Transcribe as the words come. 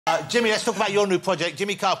Jimmy, let's talk about your new project.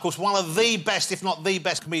 Jimmy Carr, of course, one of the best, if not the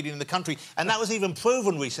best comedian in the country, and that was even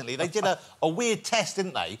proven recently. They did a weird test,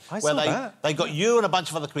 didn't they? They got you and a bunch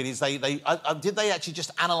of other comedians. Did they actually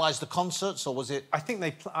just analyse the concerts, or was it... I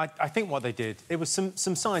think what they did, it was some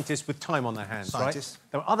scientists with time on their hands, right?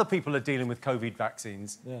 There were other people who are dealing with COVID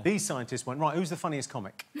vaccines. Yeah. These scientists went, right, who's the funniest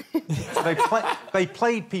comic? So they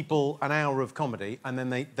played people an hour of comedy, and then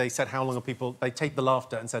they said, how long are people... They take the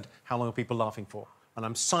laughter and said, how long are people laughing for? And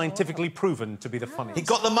I'm scientifically proven to be the funniest. He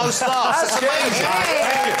got the most laughs. That's amazing.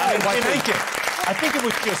 Thank you. I think it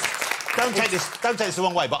was just... Don't take this the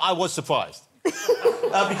wrong way, but I was surprised.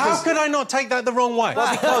 How could I not take that the wrong way?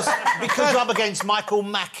 Well, because you're up against Michael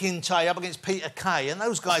McIntyre, up against Peter Kay, and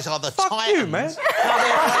those guys are the titans. Fuck you, man.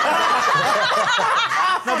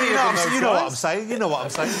 No, but you know what I'm saying. You know what I'm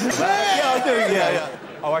saying. Yeah, I do. Yeah.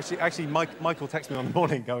 Oh, actually, Michael texted me on the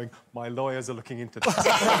morning going, my lawyers are looking into this. But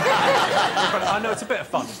I know it's a bit of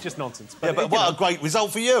fun. It's just nonsense. But, but what a great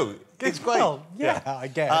result for you. It's great. Well, yeah, I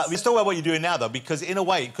guess. We still about what you're doing now, though, because in a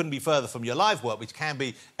way it couldn't be further from your live work, which can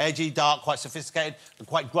be edgy, dark, quite sophisticated, and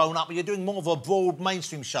quite grown up. But you're doing more of a broad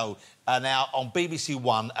mainstream show now on BBC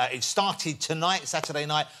One. It started tonight, Saturday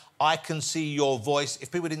night. I Can See Your Voice.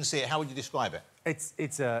 If people didn't see it, how would you describe it?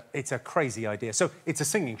 It's a crazy idea. So it's a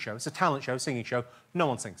singing show. It's a talent show, singing show. No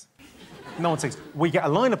one sings. No one sings. We get a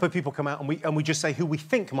lineup of people come out and we just say who we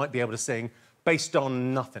think might be able to sing based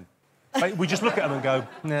on nothing. We just look at them and go,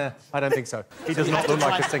 nah, I don't think so. He does not look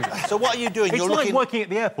like a singer. So what are you doing? It's like working at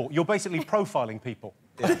the airport. You're basically profiling people.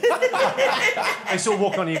 Yeah. They sort of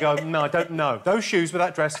walk on and you go, no, I don't know. Those shoes with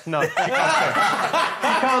that dress, no, she can't sing.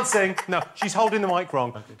 She can't sing, no, she's holding the mic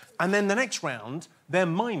wrong. Okay. And then the next round, they're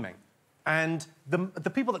miming. And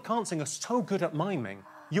the people that can't sing are so good at miming.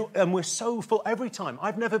 And we're so full every time.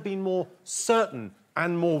 I've never been more certain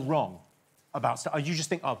and more wrong about stuff. You just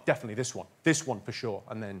think, oh, definitely this one for sure.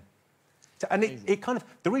 And then... And it kind of...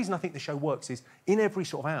 The reason I think the show works is in every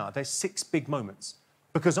sort of hour, there's 6 big moments.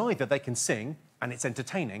 Because either they can sing and it's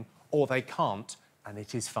entertaining, or they can't and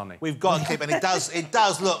it is funny. We've got to keep... And it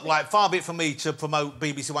does look like far be it from me to promote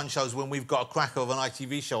BBC One shows when we've got a cracker of an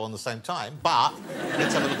ITV show on the same time, but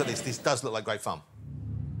let's have a look at this. This does look like great fun.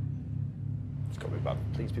 It's got to be bad.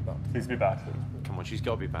 Please be bad. Please be bad. Come on, she's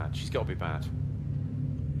got to be bad. She's got to be bad.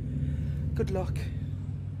 Good luck.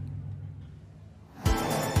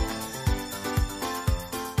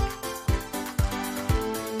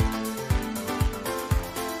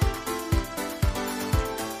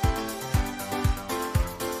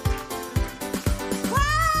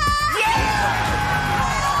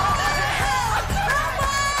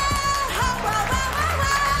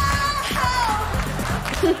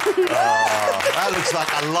 That looks like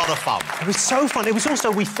a lot of fun. It was so fun. It was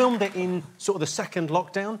also, we filmed it in sort of the second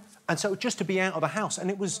lockdown, and so just to be out of the house, and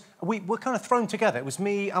it was, we were kind of thrown together. It was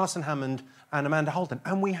me, Alison Hammond and Amanda Holden,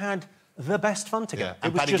 and we had the best fun together. Yeah.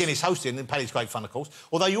 And Paddy Guinness hosting, and Paddy's great fun, of course.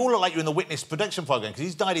 Although you all look like you're in the Witness production programme, because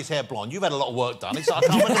he's dyed his hair blonde. You've had a lot of work done. It's like, I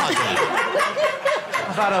can't recognise you.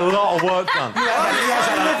 I've had a lot of work done. He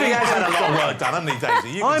has had a lot of work done, hasn't he,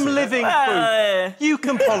 Daisy? I'm living proof. You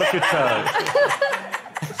can polish a turd.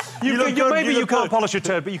 Maybe you can't polish a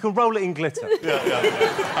turd, but you can roll it in glitter.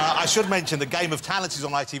 I should mention the Game of Talents is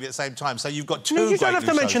on ITV at the same time, so you've got 2 No, you don't have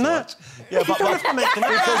to mention that. Yeah, but you don't have to mention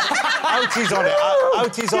that. Oti's on it.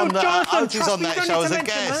 Oti's on that show as a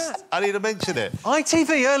guest. I need to mention it.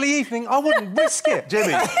 ITV, early evening, I wouldn't risk it.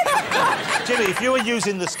 Jimmy, if you were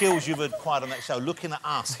using the skills you've acquired on that show, looking at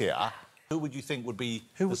us here, who would you think would be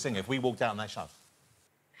the singer if we walked out on that show?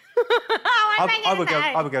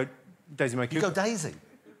 I would go Daisy May Cooper. You go Daisy?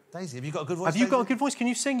 Daisy, have you got a good voice? Have you got a good voice? Can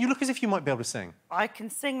you sing? You look as if you might be able to sing. I can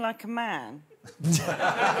sing like a man. do you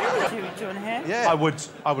want to hear? Yeah.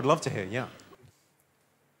 I would love to hear, yeah.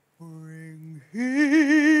 Bring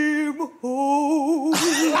him home.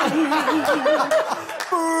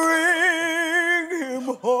 Bring him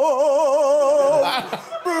home.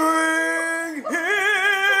 Bring him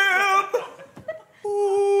home.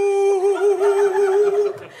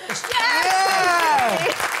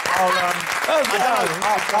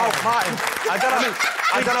 Martin, I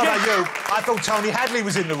don't know about you. I thought Tony Hadley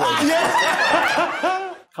was in the room.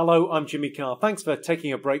 Hello, I'm Jimmy Carr. Thanks for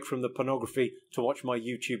taking a break from the pornography to watch my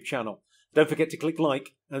YouTube channel. Don't forget to click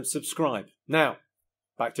like and subscribe. Now,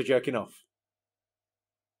 back to jerking off.